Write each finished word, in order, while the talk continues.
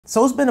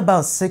So it's been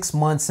about 6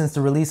 months since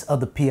the release of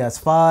the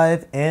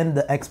PS5 and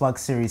the Xbox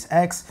Series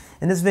X.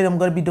 In this video, I'm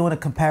going to be doing a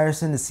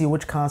comparison to see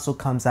which console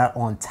comes out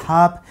on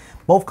top.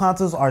 Both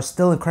consoles are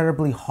still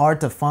incredibly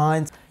hard to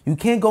find. You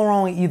can't go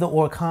wrong with either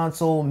or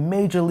console,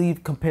 major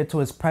leap compared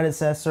to its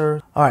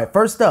predecessor. All right,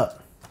 first up,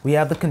 we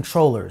have the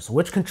controllers.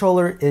 Which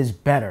controller is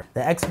better?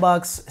 The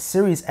Xbox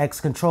Series X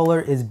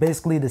controller is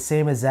basically the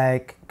same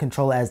exact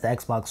controller as the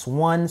Xbox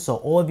One, so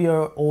all of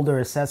your older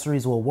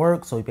accessories will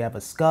work. So if you have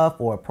a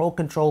SCUF or a Pro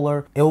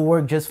controller, it will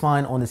work just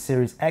fine on the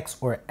Series X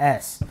or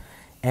S.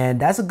 And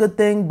that's a good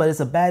thing, but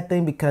it's a bad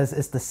thing because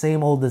it's the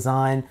same old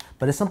design,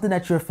 but it's something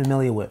that you're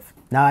familiar with.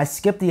 Now, I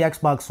skipped the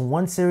Xbox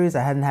One series.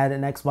 I hadn't had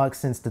an Xbox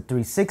since the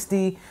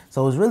 360,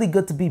 so it was really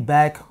good to be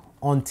back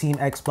on Team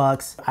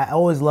Xbox. I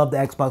always love the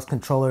Xbox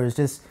controller. It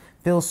just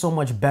feels so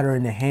much better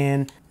in the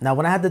hand. Now,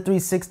 when I had the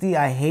 360,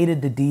 I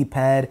hated the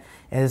D-pad,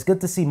 and it's good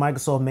to see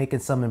Microsoft making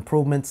some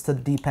improvements to the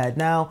D-pad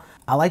now.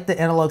 I like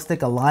the analog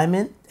stick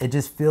alignment. It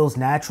just feels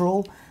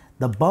natural.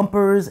 The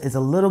bumpers is a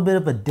little bit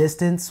of a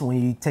distance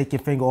when you take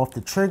your finger off the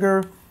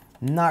trigger.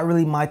 Not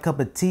really my cup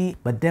of tea.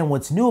 But then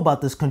what's new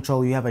about this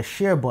controller, you have a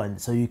share button,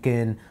 so you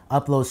can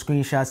upload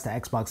screenshots to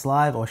Xbox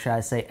Live, or should I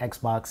say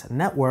Xbox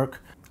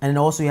Network. And then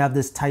also you have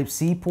this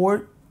Type-C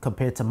port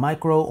compared to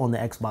micro on the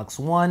Xbox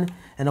One.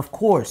 And of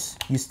course,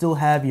 you still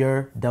have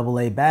your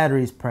AA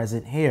batteries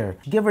present here.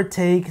 Give or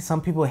take,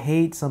 some people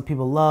hate, some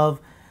people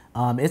love.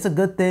 It's a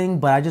good thing,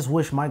 but I just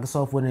wish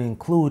Microsoft would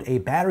include a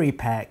battery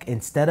pack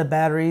instead of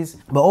batteries.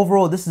 But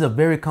overall, this is a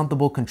very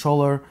comfortable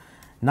controller.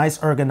 Nice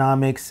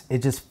ergonomics.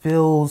 It just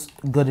feels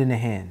good in the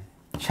hand.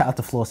 Shout out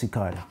to Flossie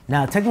Carter.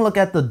 Now, taking a look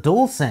at the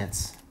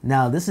DualSense.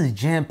 Now, this is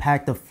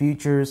jam-packed of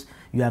features.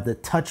 You have the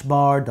touch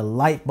bar, the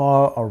light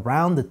bar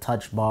around the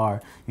touch bar.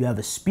 You have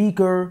a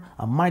speaker,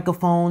 a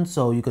microphone,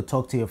 so you could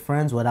talk to your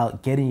friends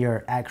without getting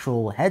your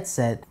actual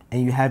headset.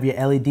 And you have your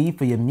LED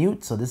for your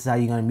mute, so this is how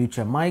you're gonna mute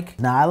your mic.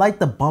 Now, I like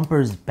the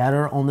bumpers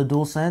better on the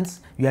DualSense.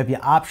 You have your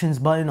options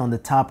button on the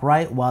top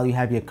right, while you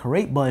have your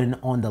create button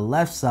on the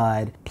left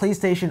side.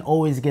 PlayStation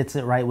always gets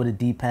it right with a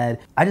D-pad.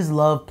 I just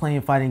love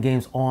playing fighting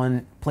games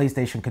on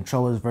PlayStation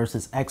controllers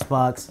versus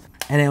Xbox.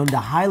 And then the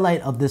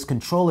highlight of this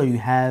controller, you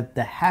have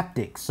the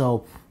haptics.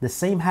 So the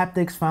same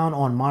haptics found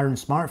on modern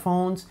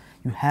smartphones,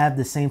 you have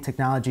the same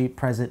technology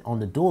present on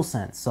the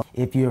DualSense. So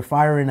if you're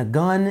firing a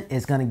gun,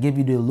 it's gonna give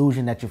you the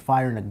illusion that you're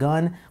firing a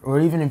gun. Or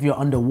even if you're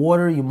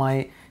underwater,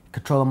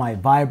 controller might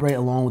vibrate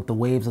along with the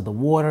waves of the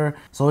water.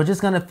 So it's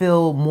just gonna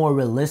feel more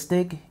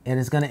realistic, and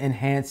it's gonna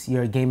enhance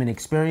your gaming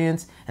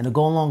experience. And to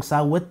go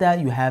alongside with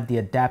that, you have the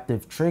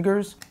adaptive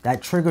triggers.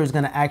 That trigger is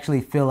gonna actually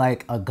feel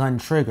like a gun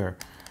trigger.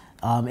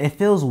 It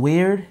feels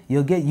weird,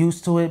 you'll get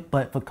used to it,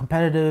 but for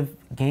competitive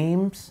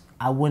games,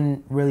 I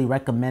wouldn't really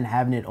recommend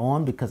having it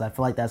on because I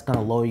feel like that's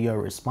gonna lower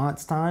your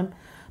response time.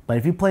 But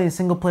if you're playing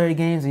single player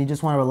games and you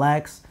just wanna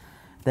relax,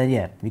 then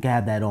yeah, you can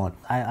have that on.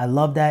 I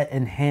love that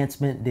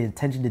enhancement, the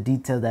attention to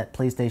detail that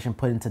PlayStation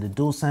put into the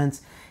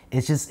DualSense.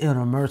 It's just an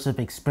immersive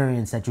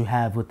experience that you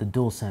have with the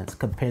DualSense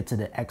compared to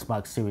the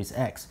Xbox Series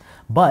X.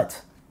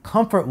 But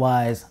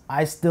comfort-wise,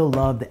 I still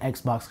love the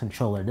Xbox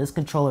controller. This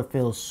controller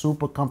feels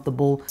super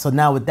comfortable. So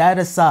now with that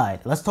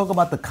aside, let's talk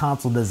about the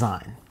console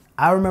design.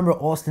 I remember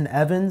Austin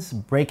Evans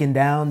breaking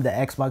down the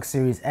Xbox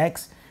Series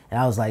X, and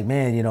I was like,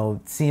 man, you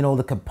know, seeing all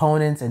the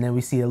components, and then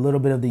we see a little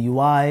bit of the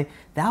UI.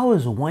 That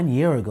was 1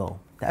 year ago.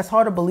 That's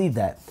hard to believe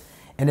that.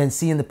 And then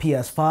seeing the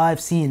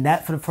PS5, seeing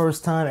that for the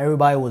first time,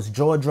 everybody was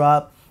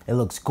jaw-dropped. It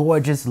looks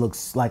gorgeous, it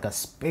looks like a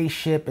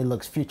spaceship, it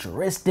looks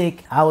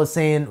futuristic. I was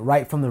saying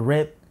right from the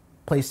rip,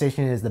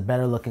 PlayStation is the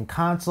better looking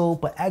console,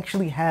 but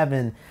actually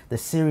having the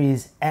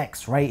Series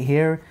X right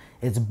here,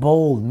 it's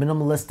bold,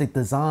 minimalistic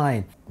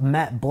design,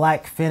 matte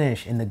black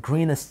finish, and the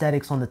green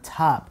aesthetics on the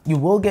top. You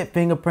will get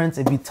fingerprints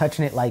if you're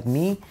touching it like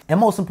me. And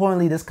most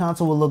importantly, this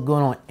console will look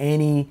good on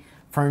any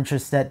furniture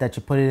set that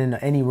you put it in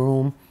any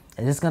room.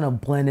 It's just gonna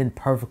blend in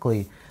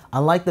perfectly.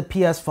 Unlike the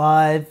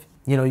PS5,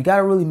 you know, you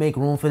gotta really make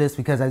room for this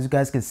because as you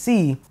guys can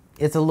see,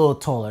 it's a little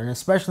taller, and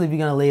especially if you're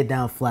gonna lay it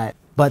down flat.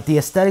 But the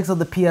aesthetics of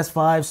the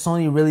PS5,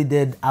 Sony really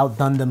did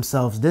outdone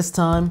themselves this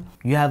time.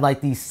 You have like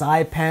these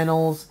side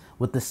panels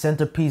with the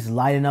centerpiece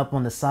lighting up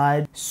on the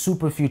side,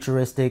 super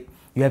futuristic.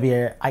 You have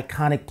your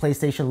iconic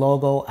PlayStation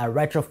logo. I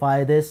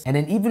retrofitted this. And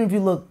then even if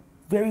you look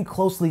very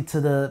closely to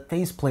the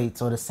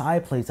faceplates, or the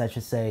side plates I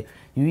should say,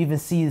 you even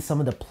see some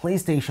of the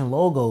PlayStation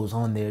logos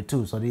on there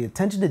too. So the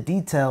attention to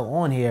detail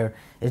on here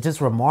is just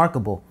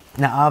remarkable.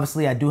 Now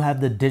obviously I do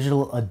have the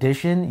digital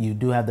edition. You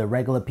do have the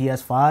regular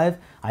PS5.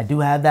 I do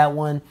have that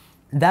one.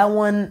 That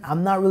one,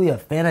 I'm not really a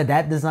fan of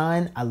that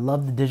design. I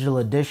love the digital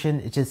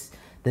edition. It's just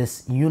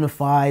this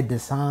unified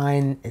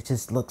design. It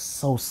just looks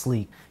so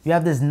sleek. You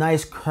have this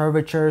nice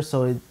curvature,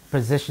 so it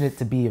position it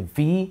to be a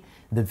V.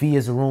 The V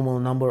is a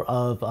Roman number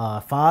of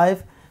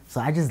 5. So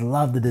I just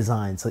love the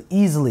design. So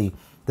easily,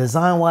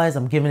 design-wise,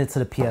 I'm giving it to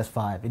the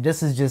PS5.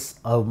 This is just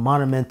a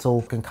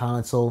monumental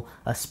console,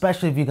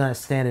 especially if you're gonna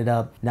stand it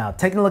up. Now,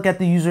 taking a look at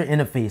the user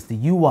interface, the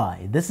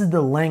UI. This is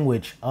the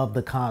language of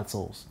the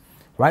consoles.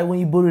 Right when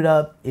you boot it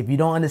up, if you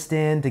don't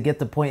understand to get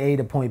to point A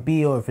to point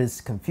B, or if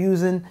it's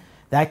confusing,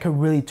 that could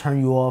really turn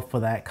you off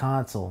for that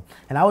console.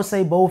 And I would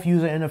say both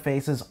user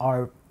interfaces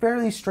are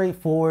fairly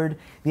straightforward.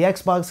 The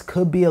Xbox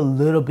could be a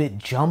little bit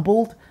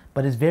jumbled,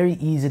 but it's very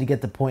easy to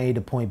get to point A to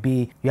point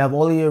B. You have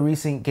all of your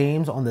recent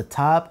games on the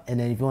top, and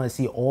then if you want to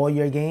see all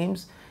your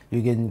games,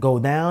 you can go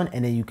down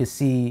and then you can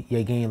see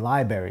your game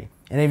library.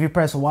 And if you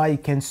press Y, you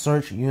can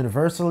search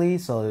universally,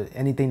 so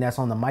anything that's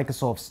on the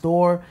Microsoft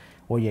Store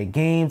or your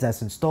games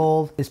that's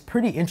installed. It's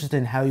pretty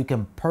interesting how you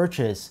can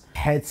purchase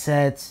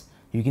headsets.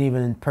 You can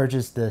even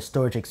purchase the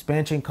storage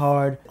expansion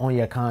card on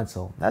your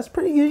console. That's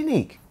pretty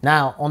unique.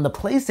 Now, on the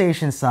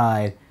PlayStation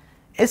side,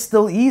 it's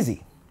still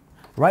easy.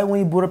 Right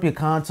when you boot up your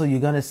console, you're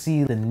gonna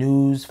see the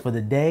news for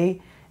the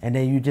day, and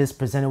then you just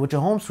present it with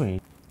your home screen.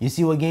 You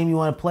see what game you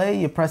wanna play,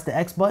 you press the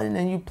X button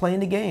and you play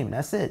in the game,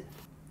 that's it.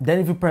 Then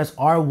if you press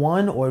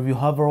R1 or if you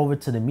hover over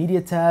to the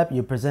media tab,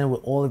 you're presented with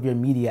all of your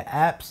media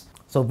apps.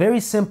 So very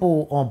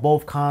simple on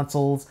both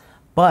consoles,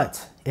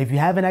 but if you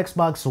have an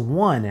Xbox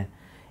One,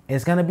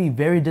 it's gonna be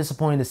very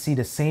disappointing to see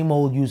the same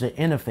old user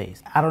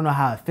interface. I don't know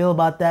how I feel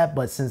about that,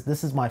 but since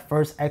this is my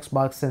first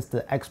Xbox since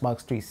the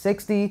Xbox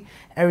 360,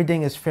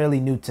 everything is fairly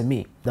new to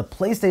me. The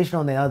PlayStation,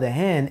 on the other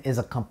hand, is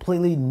a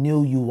completely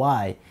new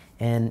UI,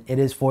 and it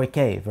is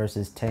 4K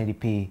versus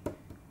 1080p.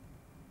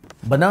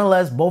 But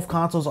nonetheless, both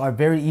consoles are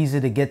very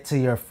easy to get to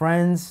your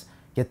friends,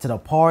 get to the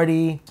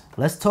party.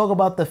 Let's talk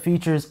about the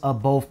features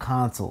of both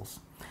consoles.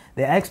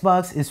 The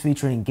Xbox is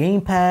featuring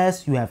Game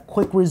Pass, you have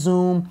quick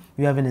resume,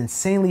 you have an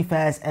insanely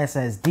fast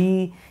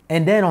SSD,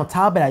 and then on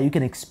top of that, you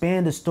can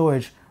expand the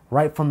storage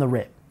right from the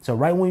rip. So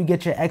right when you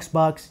get your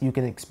Xbox, you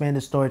can expand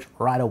the storage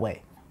right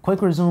away.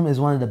 Quick resume is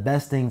one of the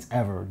best things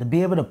ever. To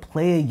be able to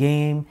play a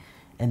game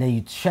and then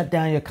you shut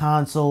down your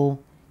console,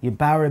 you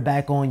power it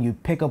back on, you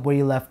pick up where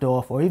you left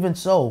off, or even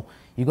so,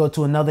 you go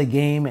to another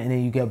game and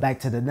then you go back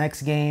to the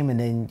next game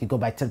and then you go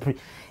back to the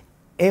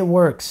It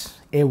works.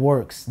 It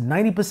works.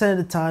 90% of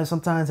the time,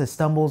 sometimes it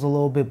stumbles a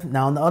little bit.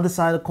 Now on the other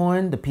side of the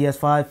coin, the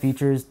PS5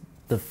 features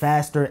the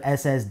faster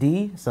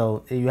SSD.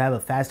 So you have a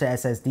faster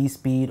SSD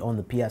speed on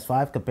the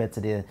PS5 compared to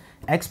the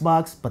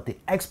Xbox, but the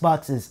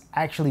Xbox is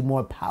actually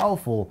more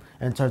powerful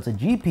in terms of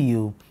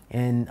GPU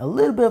and a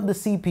little bit of the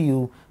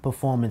CPU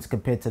performance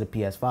compared to the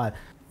PS5.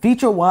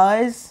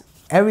 Feature-wise,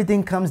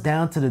 everything comes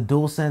down to the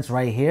DualSense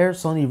right here.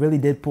 Sony really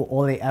did put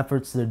all their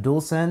efforts to the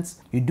DualSense.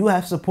 You do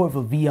have support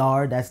for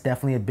VR. That's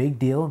definitely a big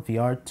deal.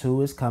 VR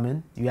 2 is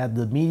coming. You have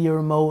the media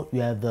remote. You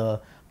have the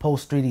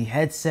Pulse 3D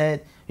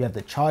headset. You have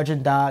the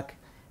charging dock.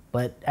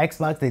 But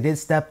Xbox, they did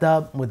step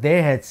up with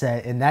their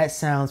headset, and that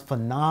sounds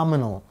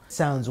phenomenal. It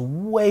sounds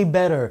way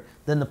better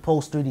than the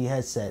Pulse 3D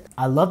headset.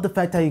 I love the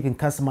fact how you can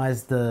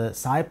customize the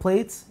side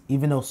plates,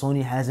 even though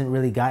Sony hasn't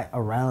really got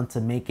around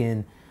to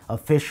making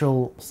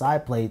official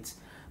side plates.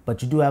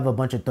 But you do have a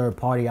bunch of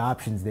third-party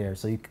options there.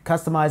 So you can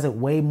customize it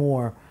way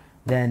more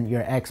than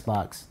your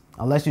Xbox,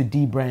 unless you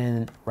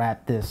debrand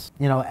wrap this.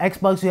 You know,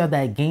 Xbox, you have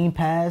that Game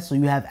Pass, so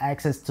you have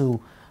access to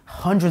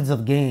hundreds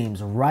of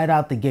games right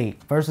out the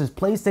gate. Versus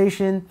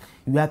PlayStation,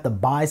 you have to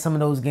buy some of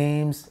those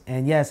games.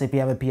 And yes, if you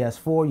have a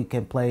PS4, you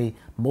can play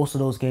most of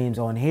those games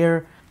on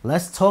here.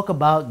 Let's talk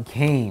about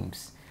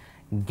games.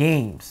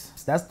 Games.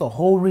 That's the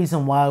whole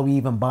reason why we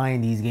even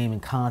buying these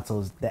gaming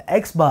consoles. The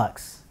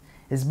Xbox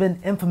has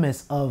been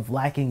infamous of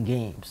lacking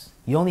games.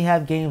 You only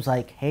have games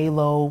like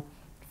Halo,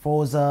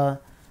 Forza,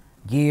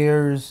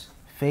 Gears,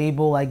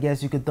 Fable, I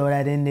guess you could throw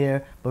that in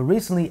there. But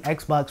recently,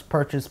 Xbox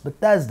purchased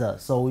Bethesda,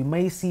 so we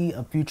may see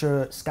a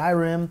future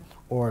Skyrim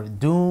or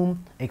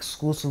Doom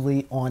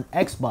exclusively on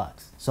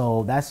Xbox.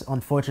 So that's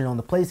unfortunate on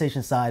the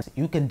PlayStation side.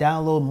 You can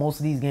download most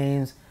of these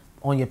games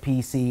on your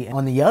PC.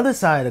 On the other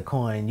side of the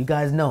coin, you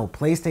guys know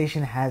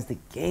PlayStation has the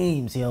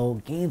games, yo.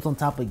 Games on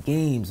top of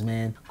games,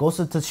 man. Ghost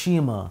of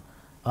Tsushima,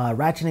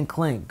 Ratchet and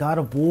Clank, God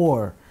of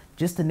War,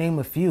 just to name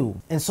a few.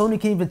 And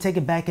Sony can even take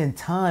it back in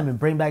time and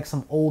bring back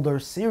some older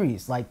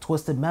series like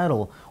Twisted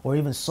Metal or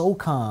even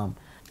SOCOM.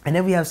 And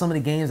then we have some of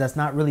the games that's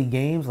not really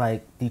games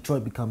like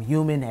Detroit Become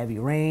Human, Heavy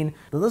Rain.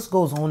 The list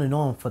goes on and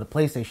on for the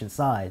PlayStation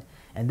side.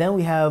 And then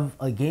we have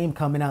a game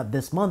coming out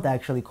this month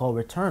actually called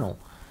Returnal.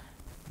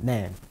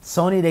 Man,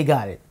 Sony, they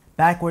got it.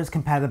 Backwards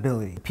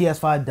compatibility.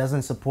 PS5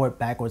 doesn't support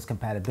backwards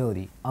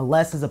compatibility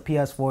unless it's a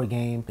PS4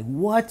 game. Like,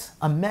 what?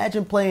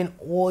 Imagine playing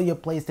all your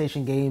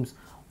PlayStation games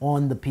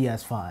on the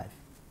PS5.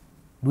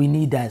 We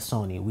need that,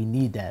 Sony. We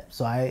need that.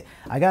 So I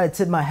gotta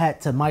tip my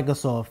hat to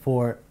Microsoft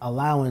for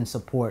allowing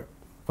support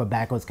for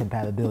backwards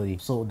compatibility.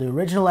 So the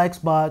original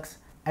Xbox,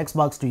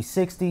 Xbox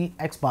 360,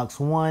 Xbox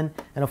One,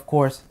 and of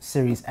course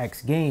Series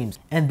X games.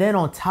 And then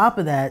on top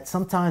of that,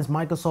 sometimes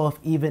Microsoft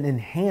even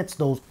enhanced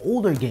those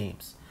older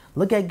games.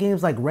 Look at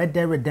games like Red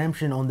Dead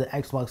Redemption on the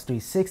Xbox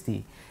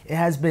 360. It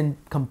has been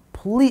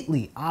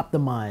completely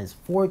optimized,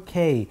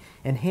 4K,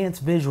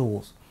 enhanced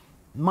visuals.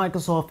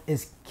 Microsoft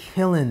is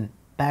killing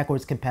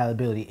backwards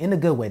compatibility in a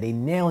good way. They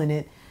nailing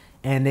it,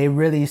 and they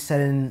really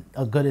setting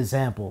a good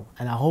example.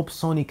 And I hope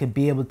Sony could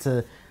be able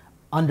to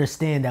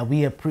understand that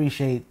we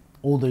appreciate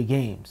older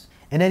games.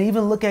 And then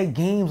even look at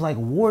games like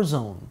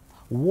Warzone.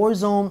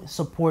 Warzone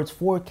supports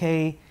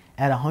 4K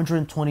at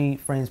 120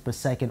 frames per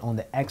second on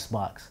the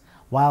Xbox,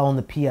 while on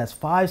the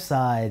PS5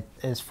 side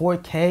it's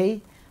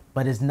 4K,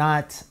 but it's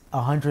not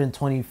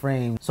 120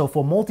 frames. So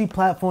for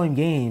multi-platform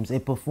games,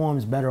 it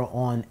performs better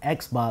on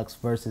Xbox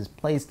versus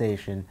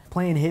PlayStation.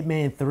 Playing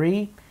Hitman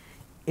 3,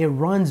 it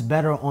runs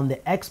better on the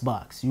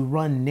Xbox. You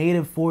run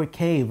native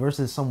 4K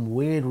versus some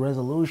weird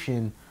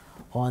resolution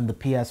on the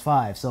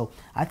PS5. So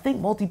I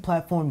think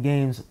multi-platform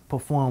games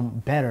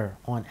perform better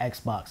on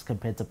Xbox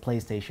compared to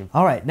PlayStation.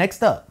 All right,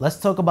 next up, let's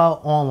talk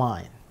about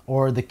online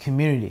or the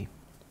community.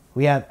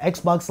 We have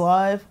Xbox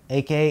Live,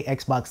 aka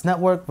Xbox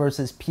Network,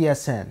 versus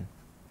PSN,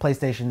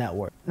 PlayStation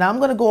Network. Now I'm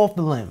gonna go off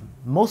the limb.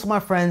 Most of my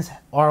friends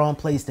are on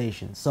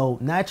PlayStation, so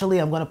naturally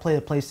I'm gonna play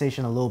the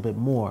PlayStation a little bit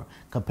more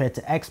compared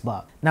to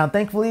Xbox. Now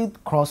thankfully,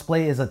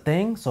 crossplay is a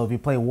thing, so if you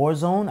play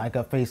Warzone, I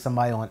could face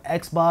somebody on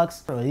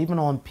Xbox or even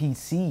on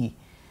PC,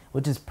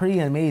 which is pretty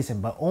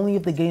amazing, but only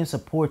if the game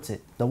supports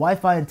it. The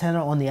Wi-Fi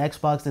antenna on the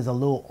Xbox is a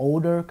little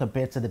older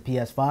compared to the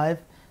PS5,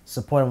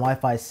 supporting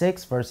Wi-Fi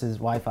 6 versus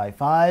Wi-Fi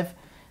 5.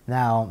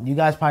 Now, you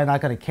guys probably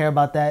not going to care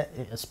about that,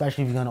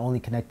 especially if you're going to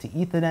only connect to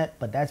Ethernet,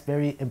 but that's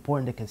very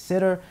important to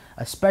consider,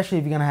 especially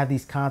if you're going to have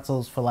these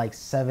consoles for like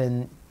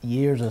 7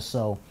 years or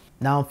so.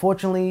 Now,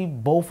 unfortunately,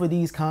 both of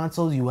these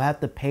consoles, you have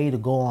to pay to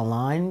go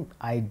online.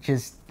 I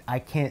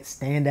can't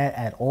stand that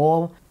at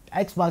all.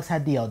 Xbox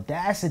had the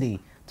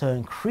audacity to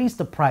increase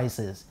the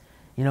prices.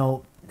 You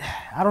know,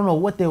 I don't know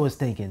what they was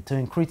thinking, to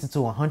increase it to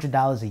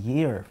 $100 a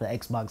year for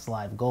Xbox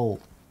Live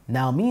Gold.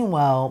 Now,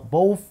 meanwhile,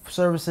 both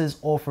services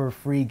offer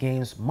free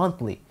games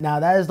monthly. Now,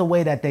 that is the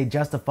way that they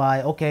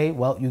justify, okay,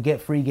 well, you get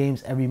free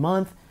games every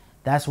month.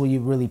 That's what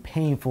you're really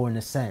paying for in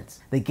a sense.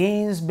 The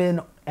game's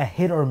been a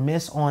hit or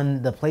miss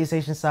on the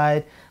PlayStation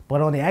side, but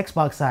on the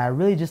Xbox side, I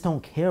really just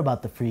don't care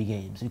about the free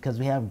games because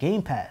we have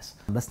Game Pass.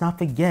 Let's not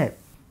forget,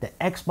 the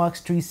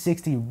Xbox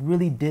 360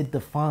 really did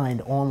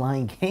define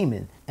online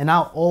gaming, and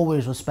I'll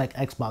always respect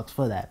Xbox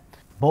for that.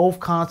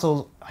 Both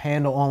consoles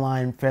handle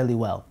online fairly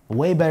well,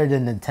 way better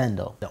than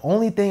Nintendo. The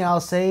only thing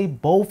I'll say,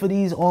 both of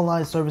these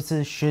online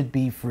services should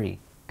be free,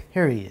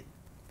 period.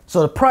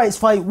 So the prize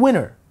fight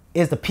winner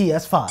is the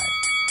PS5.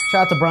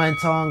 Shout out to Brian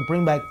Tong,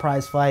 bring back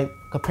prize fight,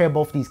 compare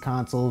both these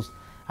consoles.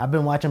 I've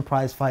been watching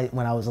prize fight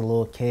when I was a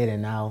little kid,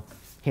 and now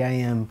here I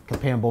am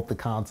comparing both the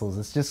consoles.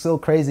 It's just so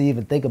crazy to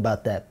even think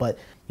about that, but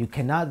you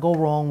cannot go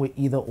wrong with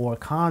either or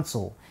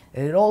console.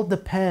 And it all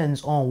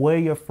depends on where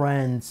your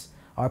friends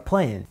are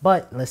playing.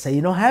 But let's say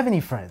you don't have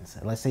any friends.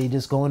 Let's say you're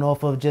just going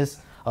off of just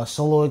a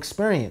solo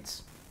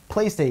experience.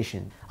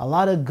 PlayStation. A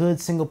lot of good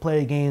single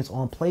player games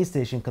on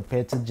PlayStation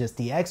compared to just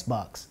the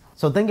Xbox.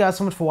 So thank you guys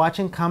so much for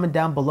watching. Comment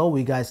down below what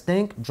you guys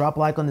think. Drop a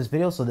like on this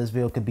video so this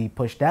video could be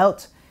pushed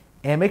out.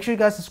 And make sure you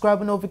guys subscribe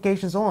with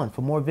notifications on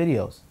for more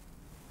videos.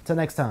 Until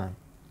next time,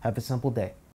 have a simple day.